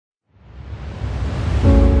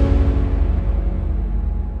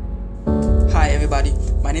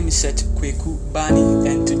My name is Seth K Bani,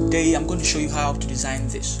 and today I'm going to show you how to design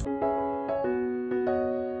this.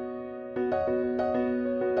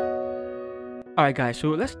 Alright guys,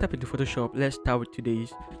 so let's step into Photoshop. Let's start with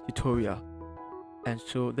today's tutorial. And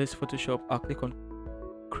so this Photoshop, I'll click on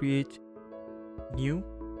create new.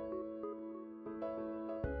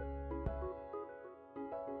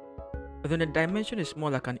 And then the dimension is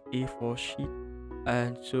more like an A4 sheet.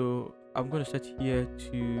 And so I'm going to set here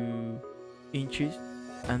to inches.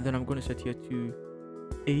 And then I'm going to set here to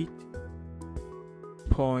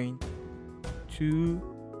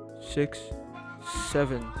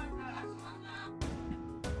 8.267.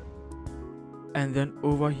 And then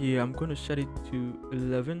over here I'm going to set it to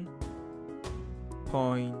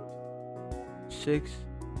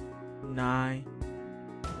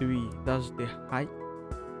 11.693. That's the height.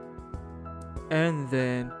 And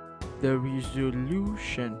then the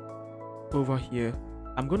resolution over here,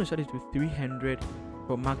 I'm going to set it to 300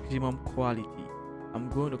 for maximum quality. I'm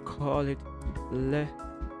going to call it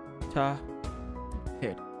Letterhead.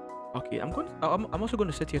 Okay, I'm also going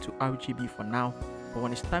to set here to RGB for now, but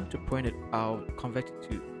when it's time to print it, I'll convert it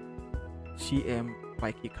to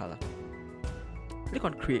CMYK color. Click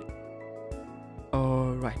on create.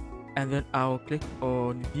 Alright, and then I'll click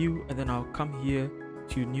on view, and then I'll come here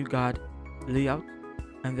to new guard layout,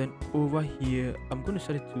 and then over here I'm going to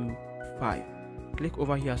set it to 5. Click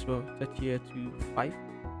over here as well, set here to 5,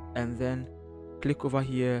 and then click over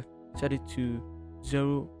here, set it to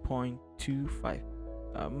 0.25.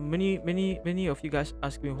 Many of you guys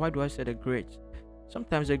ask me, why do I set a grid?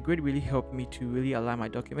 Sometimes a grid really helps me to really align my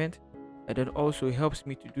document, and then also helps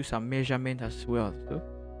me to do some measurement as well. So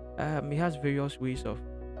it has various ways of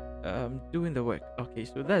doing the work. Okay,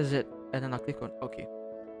 so that's it, and then I'll click on OK.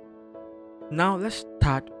 Now let's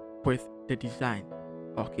start with the design.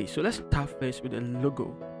 Okay, so let's start first with the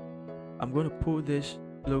logo. I'm going to pull this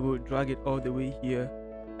logo, drag it all the way here,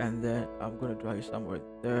 and then I'm going to drag it somewhere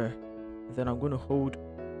there. And then I'm going to hold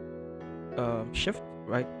shift,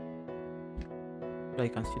 right, so you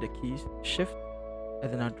can see the keys, shift,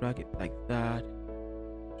 and then I'll drag it like that,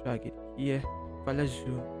 drag it here. But let's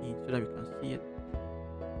zoom in so that we can see it.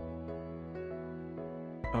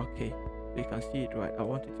 Okay, so you can see it, right? I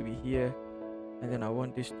want it to be here, and then I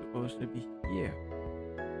want this to also be here.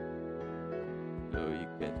 So you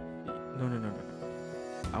can see, no,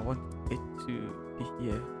 I want it to be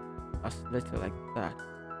here as letter like that.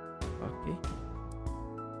 Okay,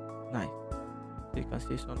 nice. So you can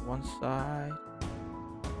see it's on one side.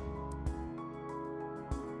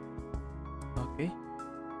 Okay,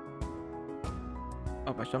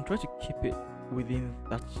 alright, so I'm trying to keep it within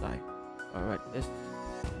that side. Alright, let's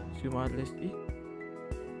zoom out, let's see.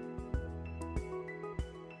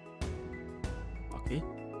 Okay,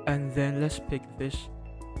 and then let's pick this,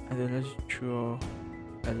 and then let's draw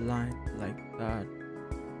a line like that.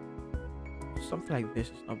 Something like this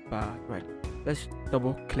is not bad, right? Let's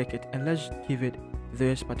double click it and let's give it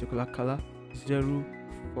this particular color,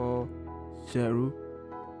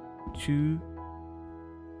 0402,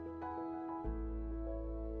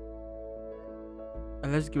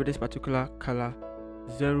 and let's give it this particular color,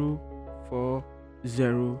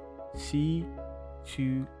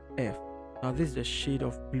 040C2F. Now this is the shade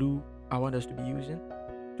of blue I want us to be using.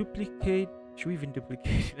 Duplicate. Should we even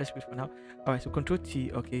duplicate? Let's wait for now. Alright, so Control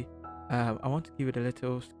T. Okay, I want to give it a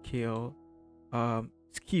little scale.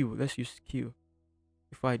 Skew. Let's use skew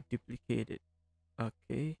if I duplicate it.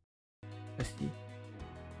 Okay, let's see.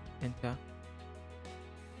 Enter.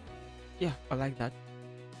 Yeah, I like that.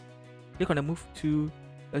 Click on the move tool.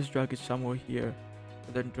 Let's drag it somewhere here,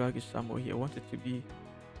 and then drag it somewhere here. I want it to be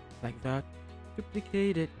like that.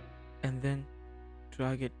 Duplicate it, and then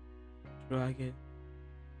drag it. Okay,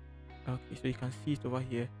 so you can see it over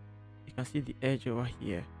here. You can see the edge over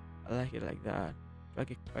here. I like it like that.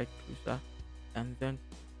 Drag it quite closer, and then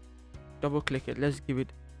double click it. Let's give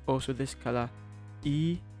it also this color,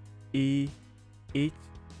 EA830E.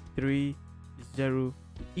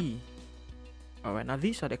 Alright, now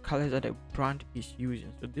these are the colors that the brand is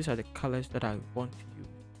using. So these are the colors that I want to use.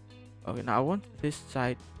 Okay, now I want this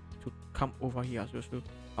side to come over here as well. So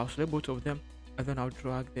I'll select both of them, and then I'll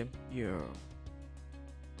drag them here.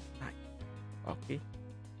 Nice. Okay,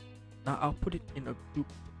 now I'll put it in a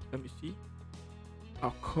group. Let me see.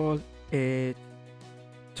 I'll call it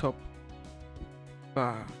top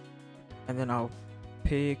bar, and then I'll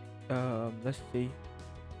pick let's say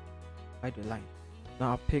by the line.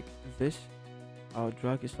 Now I'll pick this, I'll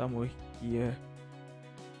drag it somewhere here,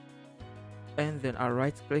 and then I'll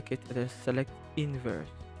right click it and then select inverse,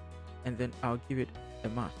 and then I'll give it a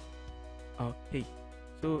mask. Okay,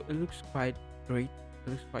 so it looks quite great.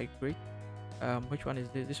 Which one is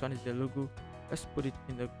this? This one is the logo. Let's put it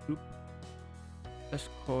in the group. Let's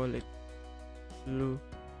call it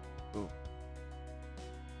logo.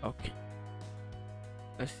 Okay,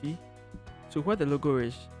 let's see. So where the logo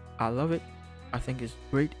is, I love it. I think it's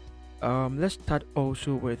great. Let's start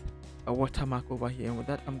also with a watermark over here, and with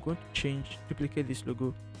that I'm going to duplicate this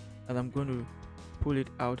logo, and I'm going to pull it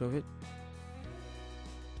out of it.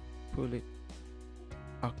 Pull it.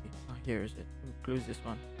 Okay, here is it. We'll close this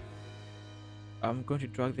one. I'm going to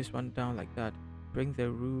drag this one down like that. Bring the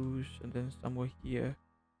rules, and then somewhere here,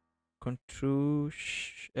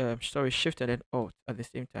 Shift and then Alt at the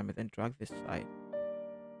same time, and then drag this side.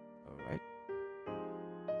 All right,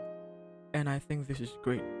 and I think this is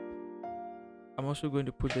great. I'm also going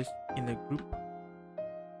to put this in a group,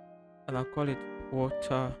 and I'll call it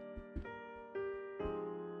water.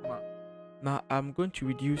 Now I'm going to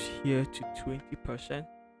reduce here to 20%.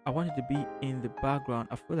 I want it to be in the background.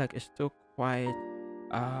 I feel like it's still quite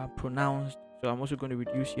pronounced, so I'm also going to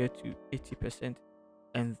reduce here to 80%,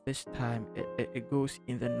 and this time it goes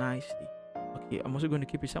in there nicely. Okay, I'm also going to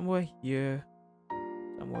keep it somewhere here.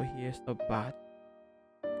 It's not bad.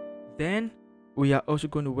 Then we are also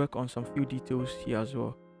going to work on some few details here as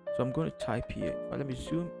well. So I'm going to type here. Let me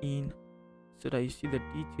zoom in so that you see the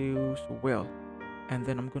details well. And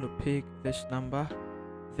then I'm going to pick this number.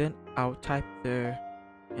 Then I'll type there,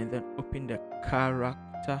 and then open the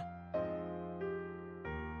character.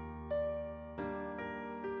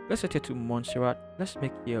 Let's set it to Montserrat. Let's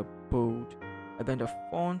make here bold. And then the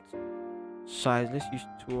font size, let's use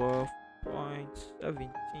 12.17.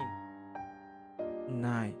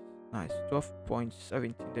 Nice.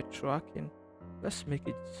 12.17. The tracking, let's make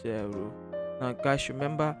it 0. Now guys,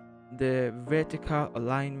 remember the vertical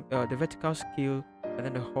the vertical scale, and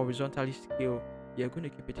then the horizontally scale, you're going to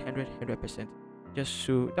keep it 100%. Just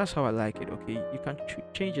so that's how I like it. Okay, you can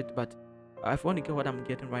change it, but if I want to get what I'm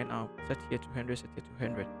getting right now, set here to 100, set here to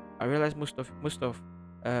 100. I realize most of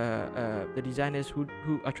the designers who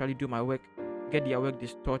actually do my work get their work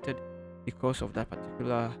distorted because of that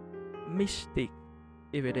particular mistake,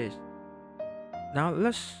 if it is. Now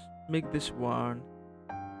let's make this one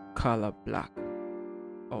color black.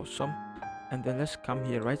 Awesome. And then let's come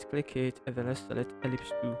here, right click it, and then let's select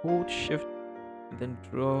ellipse to hold shift, and then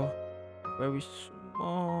draw a very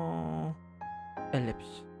small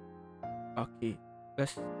ellipse. Okay,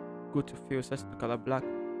 let's go to fill, set to color black,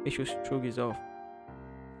 make sure stroke is off.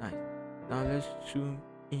 Nice. Now let's zoom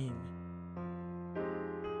in.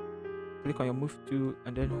 Click on your move tool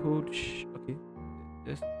and then hold okay.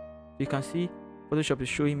 Just so you can see Photoshop is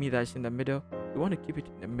showing me that it's in the middle. We want to keep it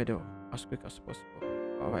in the middle as quick as possible.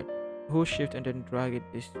 Alright. Hold shift and then drag it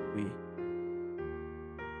this way.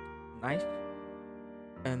 Nice.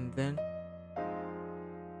 And then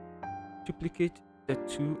duplicate the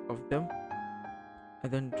two of them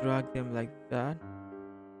and then drag them like that.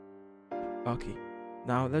 Okay,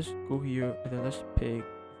 now let's go here and then let's pick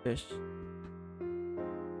this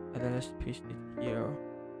and then let's paste it here.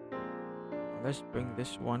 Let's bring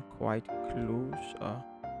this one quite close.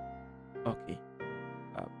 Okay,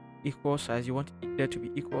 equal size, you want there to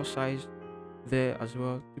be equal size there as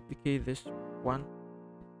well. Duplicate this one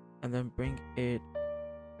and then bring it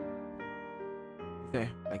there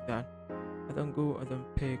like that, and then go and then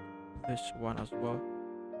pick this one as well,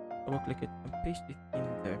 double click it and paste it in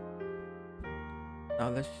there. Now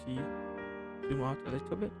let's see, zoom out a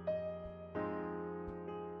little bit.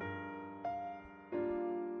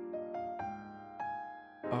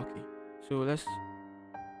 Okay, so let's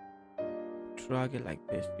drag it like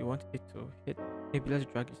this. You want it to hit, maybe let's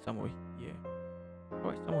drag it somewhere here.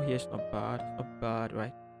 Alright, somewhere here is not bad,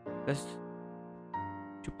 right? Let's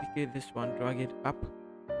duplicate this one, drag it up,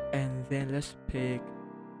 and then let's pick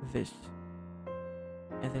this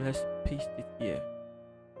and then let's paste it here,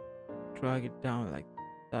 drag it down like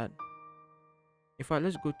that. In fact,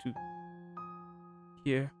 let's go to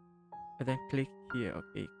here and then click here.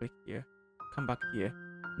 Okay, click here, come back here.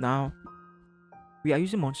 Now we are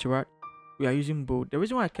using Montserrat, we are using bold. The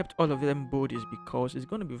reason why I kept all of them bold is because it's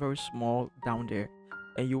going to be very small down there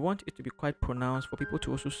and you want it to be quite pronounced for people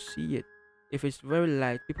to also see it. If it's very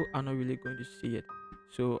light, people are not really going to see it,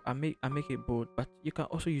 so I make it bold, but you can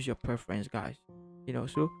also use your preference, guys, you know.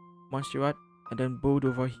 So Montserrat and then bold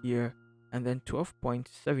over here, and then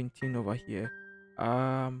 12.17 over here,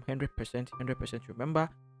 100%. Remember,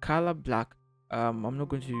 color black. I'm not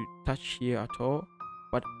going to touch here at all,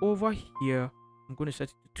 but over here I'm going to set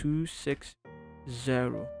it to 260.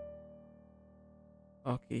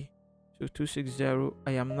 Okay, so 260.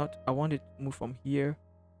 I want it to move from here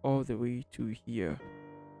all the way to here,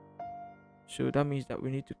 so that means that we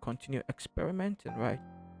need to continue experimenting, right?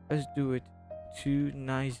 Let's do it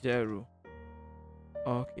 290.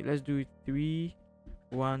 Okay, let's do it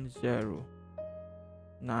 310.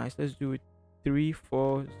 Nice. Let's do it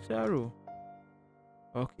 340.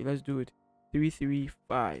 Okay, let's do it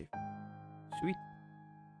 335. Sweet.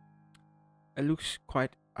 It looks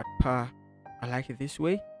quite at par. I like it this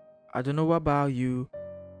way. I don't know about you,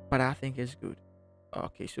 but I think it's good.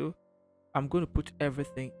 Okay, so I'm going to put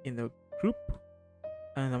everything in the group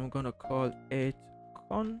and I'm going to call it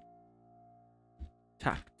contact.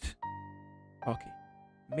 Okay,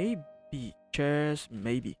 maybe, just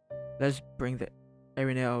maybe, let's bring the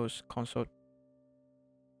Erinel's console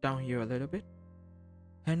down here a little bit.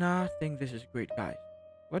 And I think this is great, guys.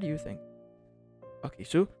 What do you think? Okay,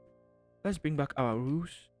 so let's bring back our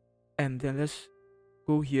rules and then let's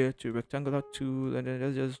go here to rectangular tool and then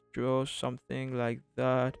let's just draw something like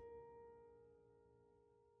that.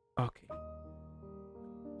 Okay,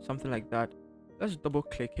 something like that. Let's double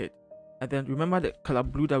click it and then remember the color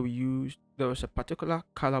blue that we used. There was a particular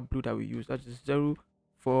color blue that we used, that's 040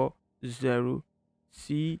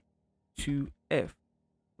 C2F,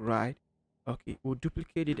 right? Okay, we'll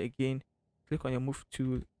duplicate it again. Click on your move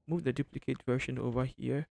tool, move the duplicate version over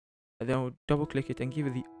here, and then we'll double click it and give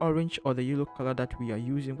it the orange or the yellow color that we are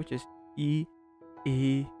using, which is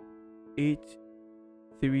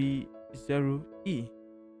EA830E.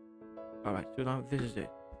 Alright, so now this is it.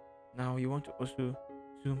 Now you want to also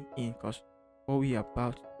zoom in because what we are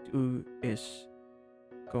about to do is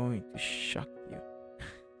going to shock you.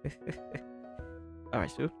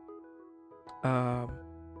 Alright, so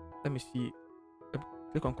let me see.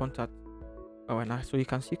 Click on contact. Oh, and so you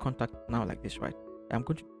can see contact now like this, right? I'm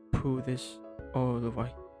going to pull this all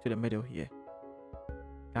over to the middle here,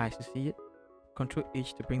 guys. You see it? Control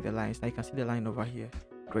H to bring the lines. Now you can see the line over here.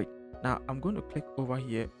 Great. Now I'm going to click over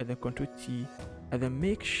here and then Control T and then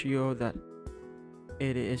make sure that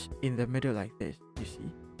it is in the middle like this. You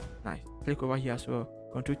see? Nice. Click over here as well.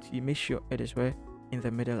 Control T. Make sure it is where in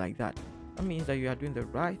the middle like that. That means that you are doing the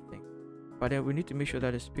right thing. But then we need to make sure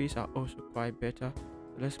that the space are also quite better.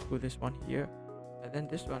 So let's put this one here and then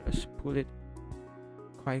this one, let's pull it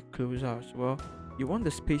quite closer as well. You want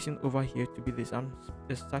the spacing over here to be the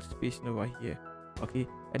exact spacing over here, okay?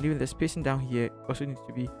 And even the spacing down here also needs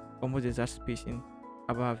to be almost the exact spacing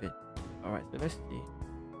above it. All right, so let's see.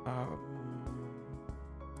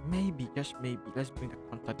 Maybe, just maybe, let's bring the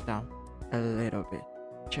contact down a little bit,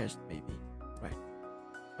 just maybe. Right.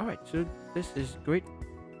 All right, so this is great.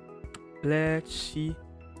 Let's see.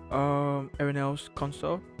 Erinel's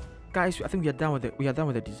console, guys. I think we are done with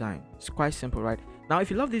the design. It's quite simple, right? Now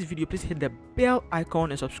if you love this video, please hit the bell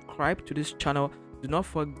icon and subscribe to this channel. Do not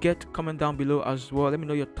forget to comment down below as well. Let me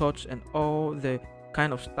know your thoughts and all the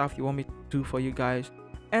kind of stuff you want me to do for you guys.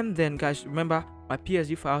 And then guys, remember my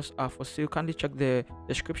PSD files are for sale. Kindly check the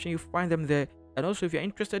description, you find them there. And also if you're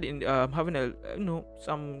interested in having a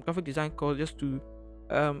some graphic design course just to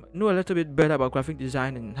know a little bit better about graphic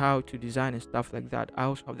design and how to design and stuff like that, I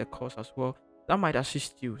also have the course as well that might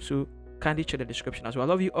assist you, so kindly check the description as well. I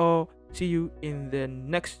love you all. See you in the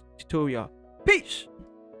next tutorial. Peace.